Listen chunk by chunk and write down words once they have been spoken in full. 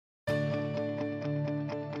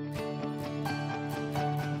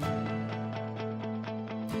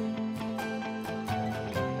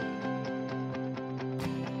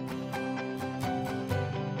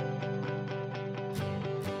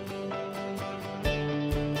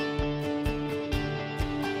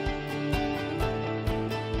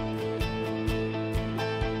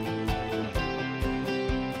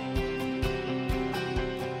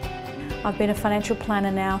I've been a financial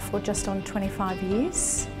planner now for just on 25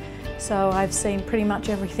 years. So I've seen pretty much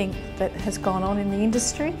everything that has gone on in the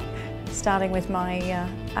industry, starting with my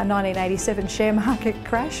 1987 share market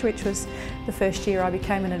crash, which was the first year I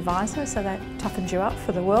became an advisor, so that toughened you up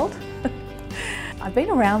for the world. I've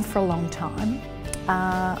been around for a long time.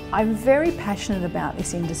 I'm very passionate about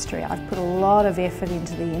this industry. I've put a lot of effort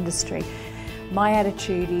into the industry. My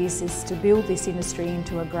attitude is to build this industry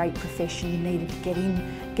into a great profession. You needed to get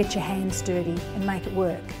in, get your hands dirty and make it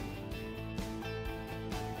work.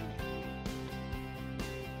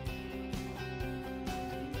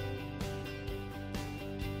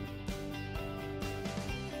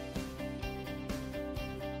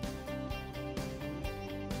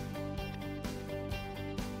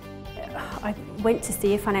 I went to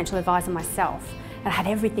see a financial advisor myself and I had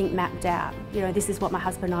everything mapped out. You know, this is what my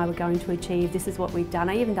husband and I were going to achieve, this is what we've done.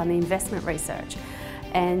 I even done the investment research.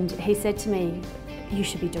 And he said to me, you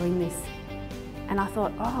should be doing this. And I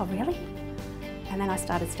thought, oh, really? And then I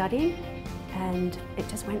started studying and it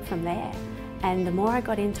just went from there. And the more I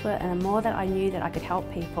got into it and the more that I knew that I could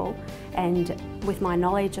help people, and with my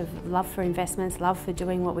knowledge of love for investments, love for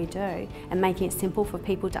doing what we do and making it simple for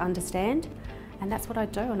people to understand, and that's what I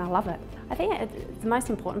do and I love it. I think the most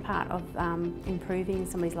important part of improving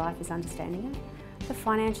somebody's life is understanding it. The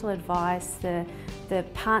financial advice, the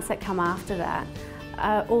parts that come after that,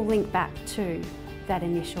 all link back to that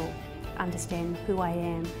initial understand who I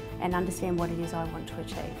am and understand what it is I want to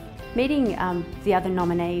achieve. Meeting the other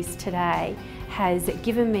nominees today has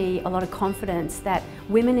given me a lot of confidence that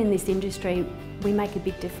women in this industry, we make a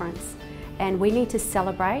big difference. And we need to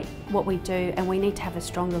celebrate what we do and we need to have a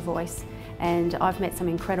stronger voice. And I've met some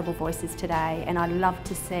incredible voices today and I'd love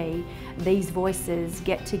to see these voices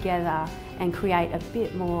get together and create a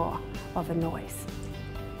bit more of a noise.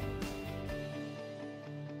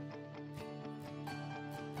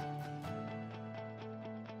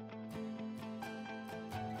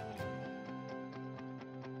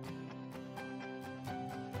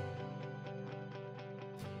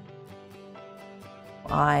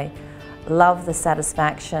 I love the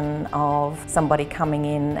satisfaction of somebody coming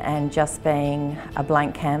in and just being a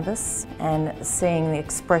blank canvas and seeing the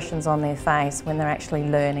expressions on their face when they're actually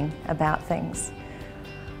learning about things.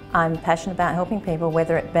 I'm passionate about helping people,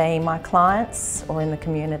 whether it be my clients or in the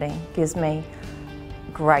community. It gives me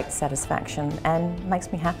great satisfaction and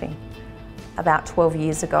makes me happy. About 12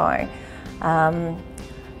 years ago,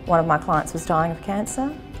 one of my clients was dying of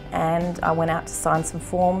cancer and I went out to sign some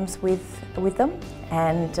forms with them,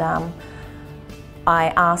 and I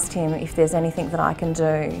asked him if there's anything that I can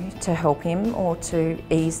do to help him or to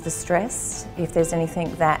ease the stress. If there's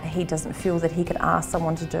anything that he doesn't feel that he could ask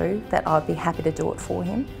someone to do, that I'd be happy to do it for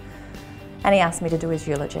him. And he asked me to do his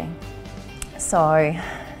eulogy. So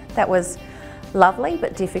that was lovely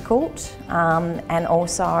but difficult. And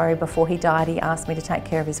also before he died, he asked me to take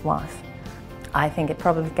care of his wife. I think it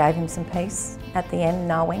probably gave him some peace at the end,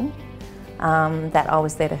 knowing that I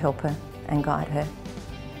was there to help her and guide her.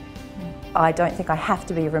 I don't think I have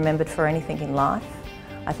to be remembered for anything in life.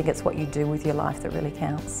 I think it's what you do with your life that really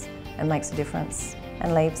counts and makes a difference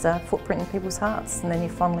and leaves a footprint in people's hearts, and then you're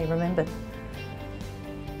fondly remembered.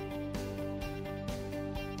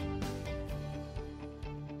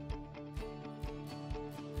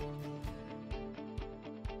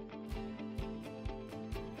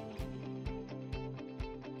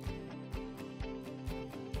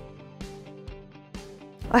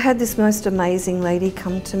 I had this most amazing lady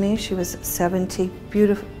come to me. She was 70,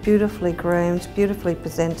 beautifully groomed, beautifully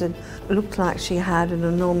presented. It looked like she had an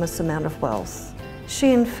enormous amount of wealth.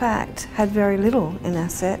 She in fact had very little in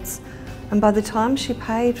assets, and by the time she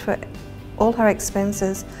paid for all her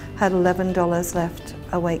expenses, had $11 left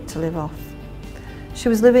a week to live off. She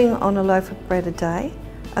was living on a loaf of bread a day,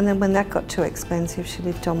 and then when that got too expensive, she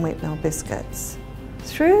lived on wheatmeal biscuits.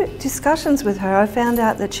 Through discussions with her, I found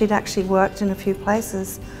out that she'd actually worked in a few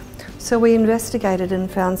places. So we investigated and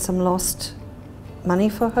found some lost money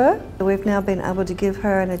for her. We've now been able to give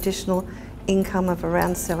her an additional income of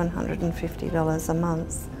around $750 a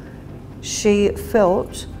month. She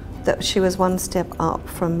felt that she was one step up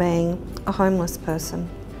from being a homeless person.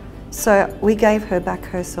 So we gave her back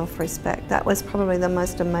her self-respect. That was probably the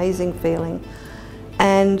most amazing feeling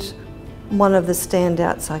and one of the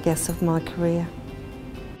standouts, I guess, of my career.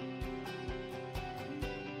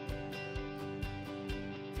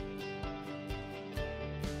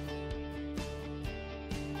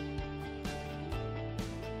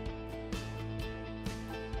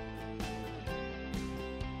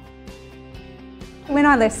 When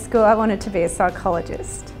I left school, I wanted to be a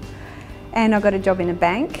psychologist, and I got a job in a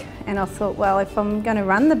bank, and I thought, well, if I'm going to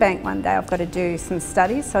run the bank one day, I've got to do some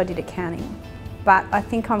studies, so I did accounting. But I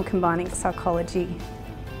think I'm combining psychology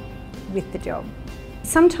with the job.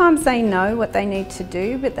 Sometimes they know what they need to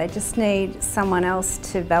do, but they just need someone else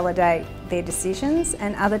to validate their decisions,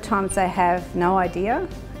 and other times they have no idea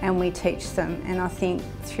and we teach them, and I think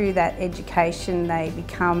through that education they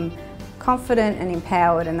become confident and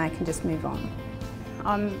empowered and they can just move on.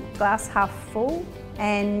 I'm glass half full,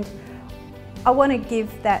 and I want to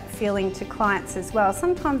give that feeling to clients as well.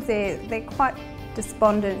 Sometimes they're quite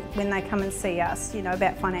despondent when they come and see us, you know,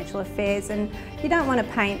 about financial affairs, and you don't want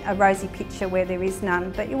to paint a rosy picture where there is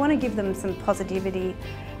none, but you want to give them some positivity,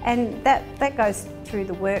 and that goes through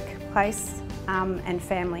the workplace and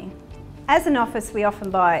family. As an office, we often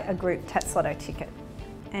buy a group Tats Lotto ticket,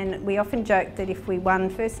 and we often joke that if we won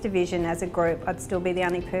First Division as a group, I'd still be the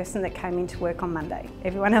only person that came into work on Monday.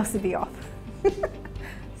 Everyone else would be off.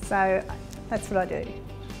 So that's what I do.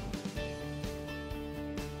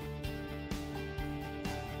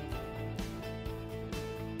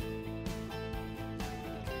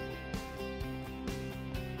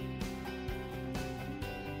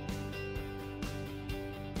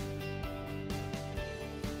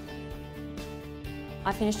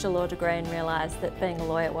 I finished a law degree and realised that being a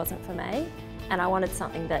lawyer wasn't for me, and I wanted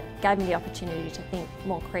something that gave me the opportunity to think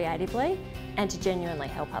more creatively and to genuinely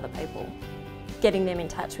help other people, getting them in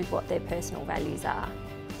touch with what their personal values are.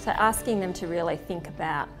 So asking them to really think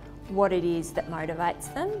about what it is that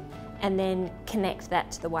motivates them and then connect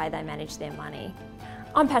that to the way they manage their money.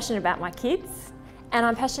 I'm passionate about my kids, and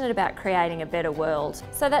I'm passionate about creating a better world.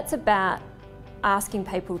 So that's about asking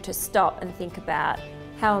people to stop and think about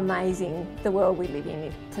how amazing the world we live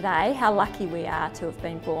in today, how lucky we are to have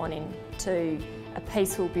been born into a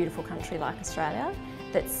peaceful, beautiful country like Australia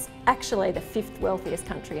that's actually the 5th wealthiest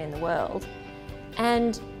country in the world.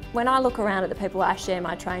 And when I look around at the people I share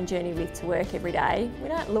my train journey with to work every day, we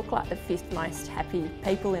don't look like the 5th most happy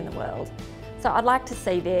people in the world. So I'd like to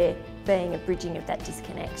see there being a bridging of that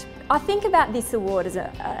disconnect. I think about this award as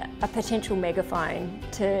a potential megaphone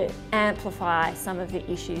to amplify some of the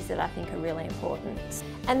issues that I think are really important.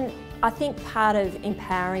 And I think part of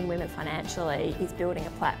empowering women financially is building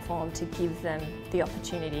a platform to give them the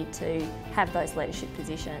opportunity to have those leadership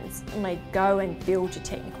positions. And go and build your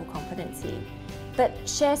technical competency, but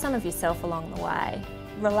share some of yourself along the way.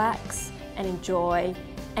 Relax and enjoy,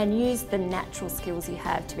 and use the natural skills you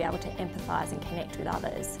have to be able to empathise and connect with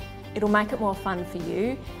others. It'll make it more fun for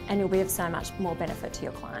you, and you'll be of so much more benefit to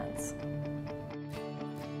your clients.